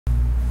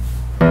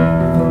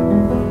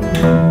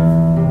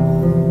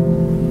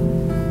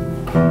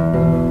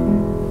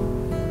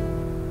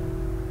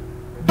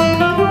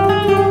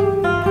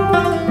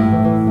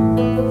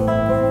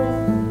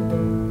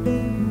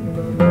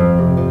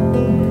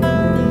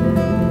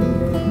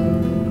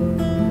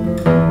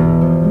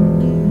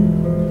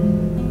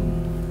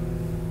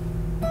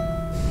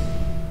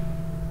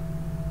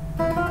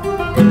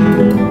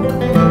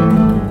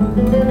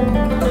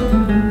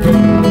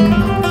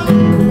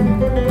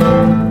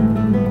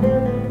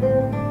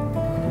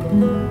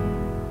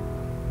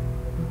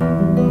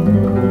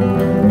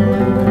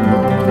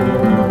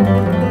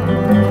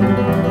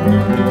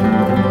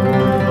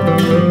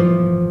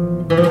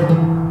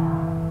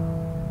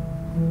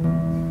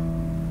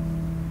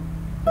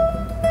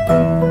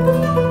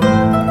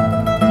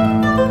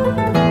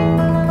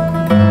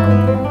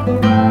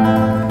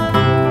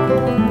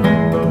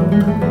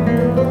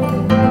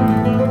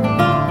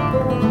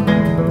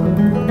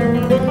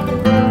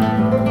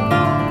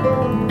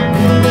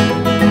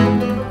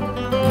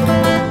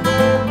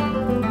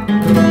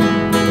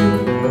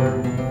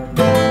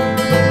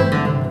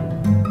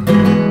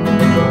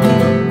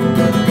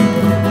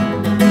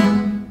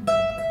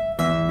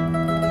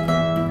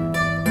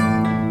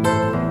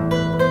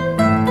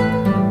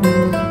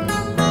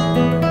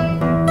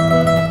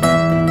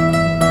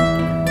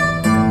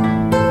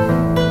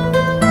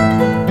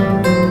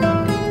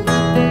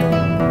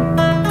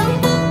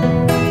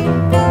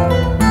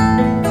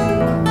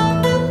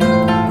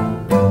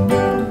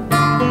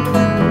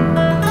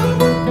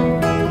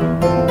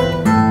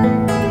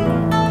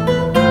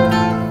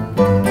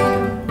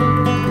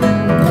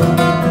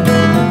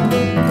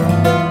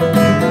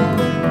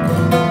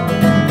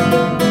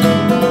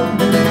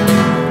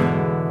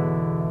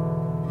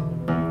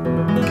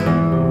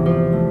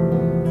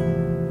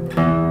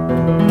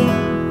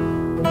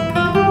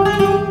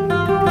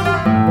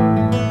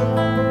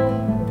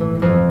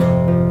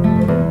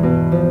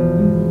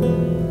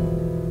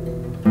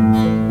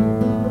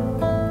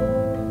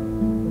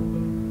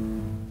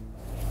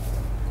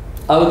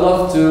I would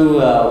love to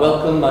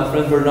welcome my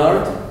friend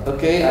Bernard.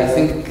 Okay, I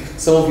think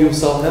some of you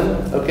saw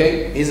him.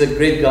 Okay, he's a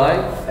great guy,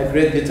 a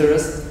great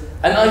guitarist,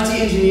 an IT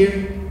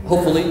engineer,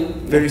 hopefully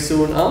very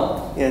soon.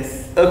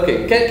 Yes.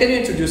 Okay, can you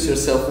introduce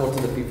yourself more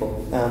to the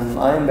people?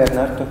 I'm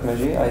Bernard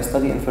Tockmaji. I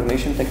study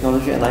information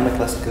technology and I'm a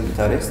classical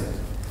guitarist.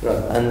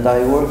 Right. And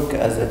I work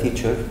as a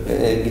teacher,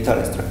 a guitar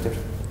instructor.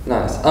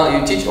 Nice.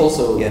 You teach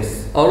also?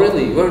 Yes. Oh,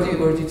 really? Where do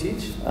you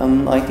teach?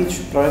 I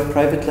teach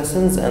private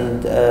lessons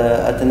and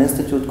at an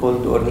institute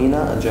called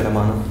Ornina at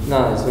Geramano.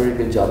 Nice, very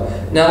good job.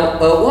 Now,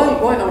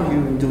 why are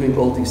you doing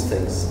all these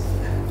things?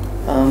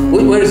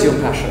 Where is your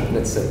passion,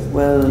 let's say?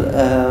 Well,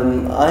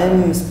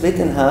 I'm split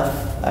in half,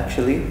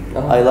 actually.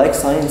 I like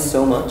science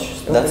so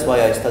much, that's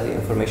why I study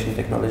information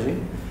technology.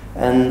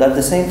 And at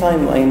the same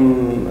time,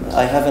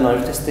 I have an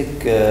artistic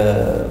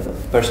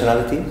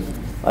personality.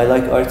 I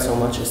like art so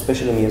much,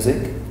 especially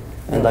music.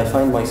 And I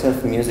find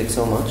myself in music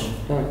so much.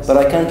 Nice. But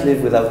I can't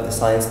live without the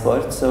science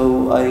part,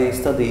 so I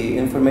study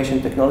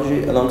information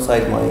technology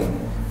alongside my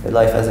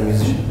life as a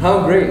musician.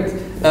 How great!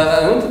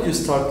 When did you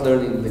start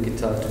learning the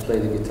guitar, to play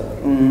the guitar?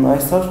 I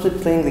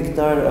started playing the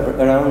guitar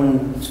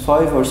around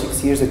 5 or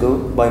 6 years ago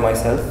by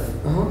myself.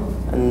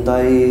 And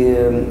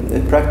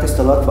I practiced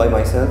a lot by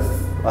myself.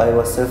 I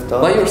was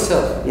self-taught. By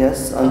yourself?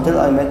 Yes, until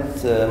I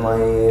met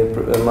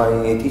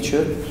my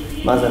teacher,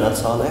 Mazen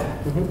Al-Saleh,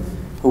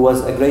 who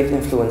was a great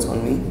influence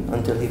on me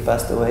until he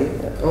passed away.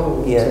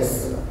 Oh,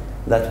 yes.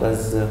 That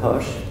was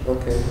harsh.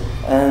 Okay.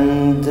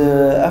 And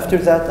after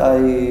that,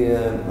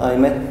 I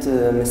met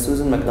Miss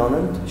Susan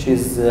McDonald.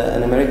 She's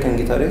an American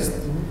guitarist,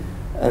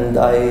 and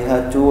I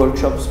had 2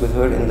 workshops with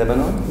her in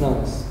Lebanon.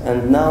 Nice.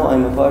 And now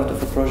I'm a part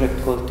of a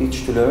project called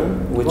Teach to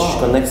Learn, which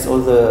connects all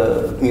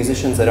the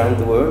musicians around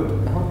the world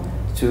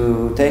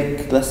to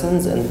take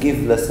lessons and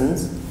give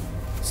lessons.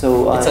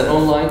 So it's an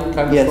online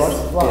kind of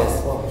course? Wow.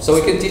 Yes. Wow. So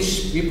we can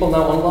teach people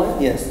now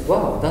online? Yes.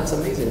 Wow, that's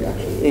amazing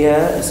actually.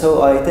 Yeah,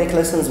 so I take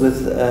lessons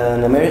with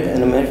an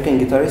American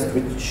guitarist,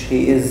 which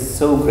he is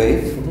so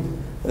great.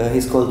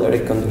 He's called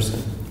Eric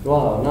Gunderson.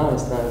 Wow,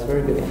 nice,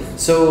 very good.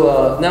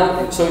 So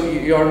so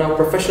you are now a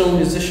professional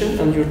musician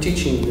and you're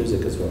teaching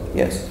music as well?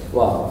 Yes.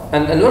 Wow.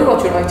 And what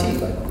about your IT?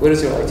 Like, where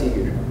is your IT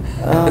here?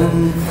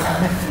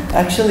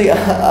 Actually,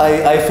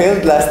 I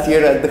failed last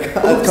year at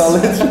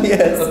college.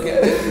 Yes.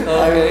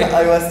 Okay.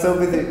 I was so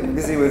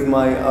busy with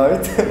my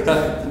art,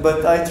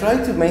 but I try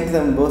to make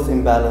them both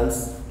in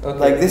balance. Okay.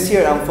 Like this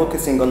year, I'm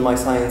focusing on my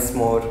science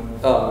more.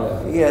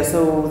 Oh, yeah. Yeah,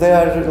 so they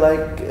are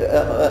like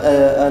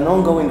an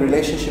ongoing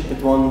relationship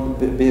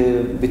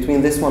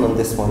between this one and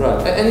this one.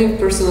 Right. Any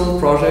personal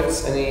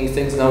projects? Any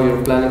things now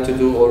you're planning to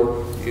do,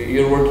 or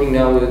you're working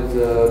now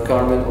with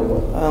Carmen, or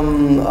what?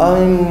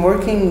 I'm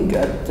working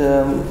at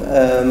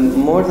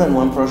more than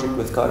one project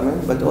with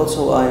Carmen, but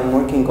also I'm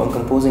working on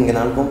composing an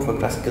album for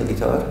classical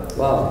guitar.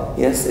 Wow.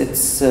 Yes,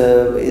 it's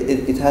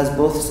it has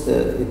both.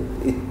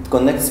 It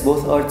connects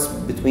both arts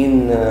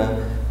between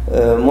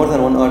more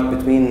than one art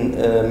between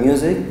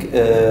music,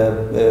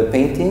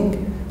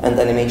 painting, and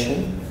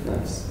animation.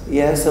 Nice.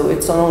 Yeah, so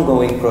it's an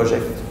ongoing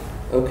project.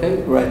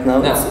 Okay. Right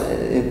now, it's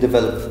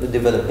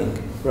developing.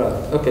 Right.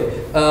 Okay.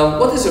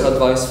 What is your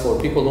advice for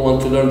people who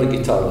want to learn the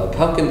guitar? Like,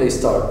 how can they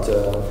start?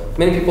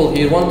 Many people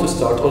here want to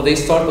start, or they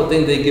start but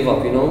then they give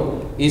up. You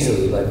know,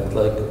 easily.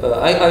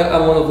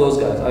 I'm one of those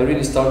guys. I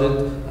really started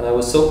and I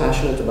was so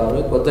passionate about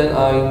it, but then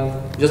I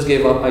just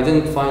gave up. I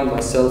didn't find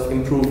myself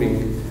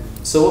improving.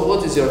 So,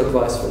 what is your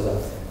advice for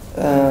that?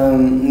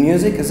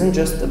 Music isn't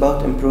just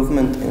about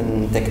improvement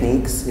in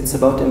techniques. It's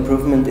about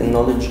improvement in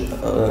knowledge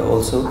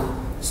also.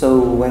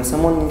 So when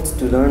someone needs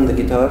to learn the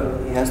guitar,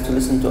 he has to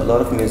listen to a lot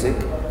of music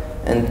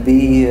and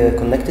be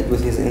connected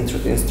with his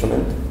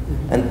instrument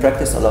and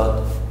practice a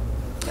lot.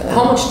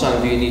 How much time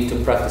do you need to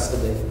practice a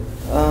day?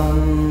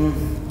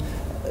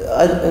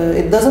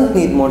 It doesn't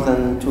need more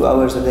than 2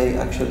 hours a day,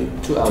 actually.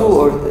 2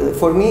 hours?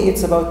 For me,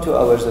 it's about 2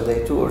 hours a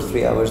day, 2 or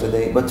 3 hours a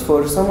day. But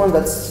for someone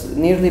that's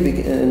nearly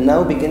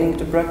now beginning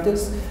to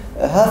practice,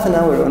 half an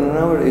hour or an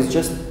hour is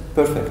just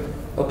perfect.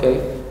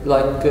 Okay.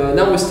 Like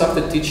now we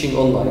started teaching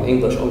online,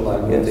 English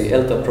online, with the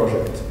ELTA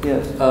project.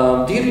 Yes.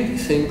 Do you really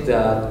think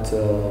that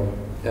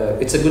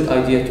it's a good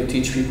idea to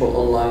teach people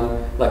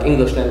online, like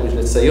English language,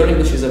 let's say? Your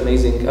English is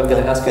amazing. I'm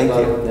going to ask you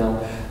about it now.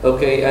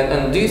 Okay,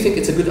 and do you think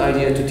it's a good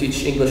idea to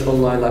teach English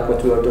online like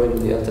what we are doing in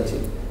the ELTA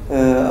team?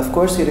 Of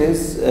course it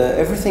is.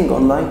 Everything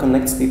online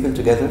connects people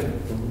together.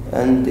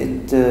 And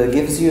it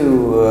gives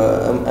you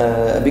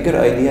a bigger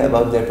idea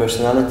about their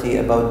personality,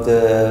 about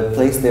the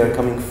place they are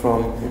coming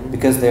from,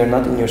 because they are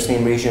not in your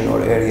same region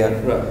or area.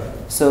 Right.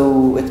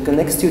 So it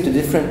connects you to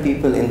different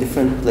people in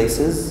different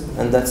places,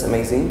 and that's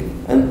amazing.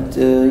 And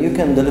you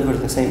can deliver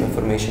the same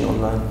information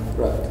online.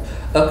 Right.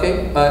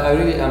 Okay, I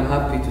really am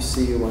happy to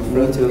see you, my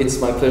friend. Me too. It's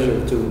my pleasure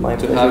to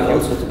have you.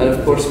 Also to and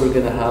of course, we're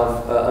going to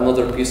have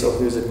another piece of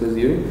music with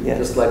you, yes.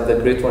 just like the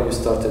great one you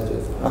started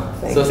with.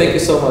 Thank you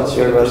so much.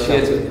 You're welcome.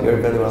 Appreciate it.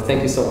 You're very welcome.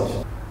 Thank you so much.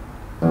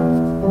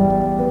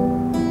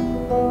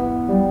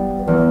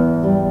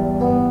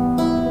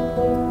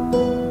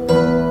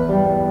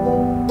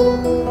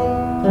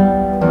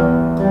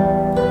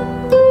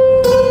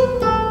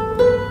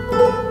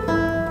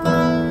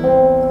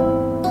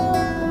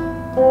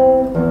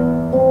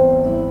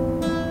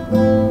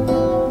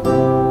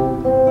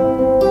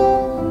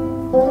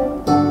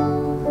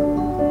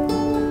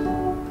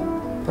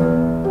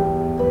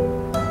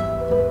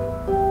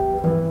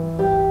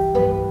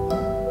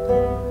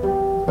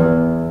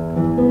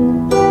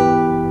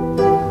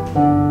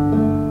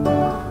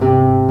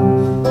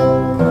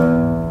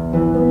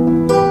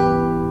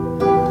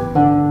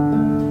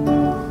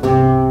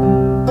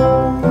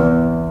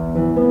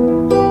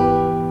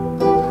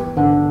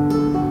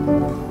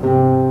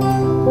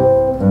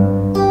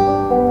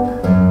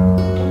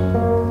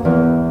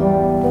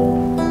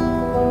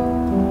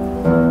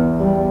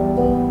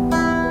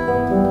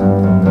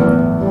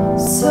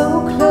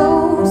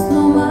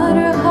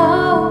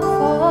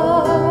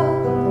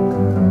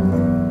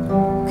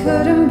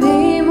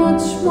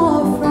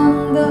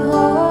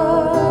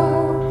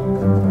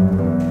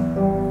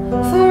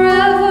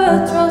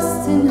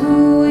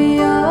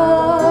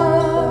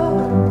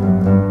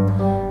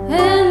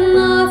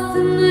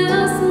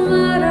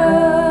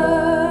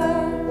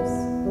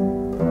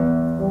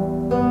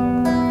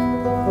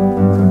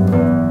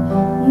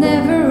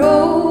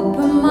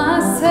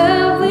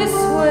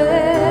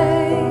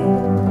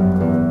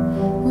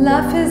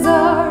 half is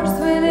ours.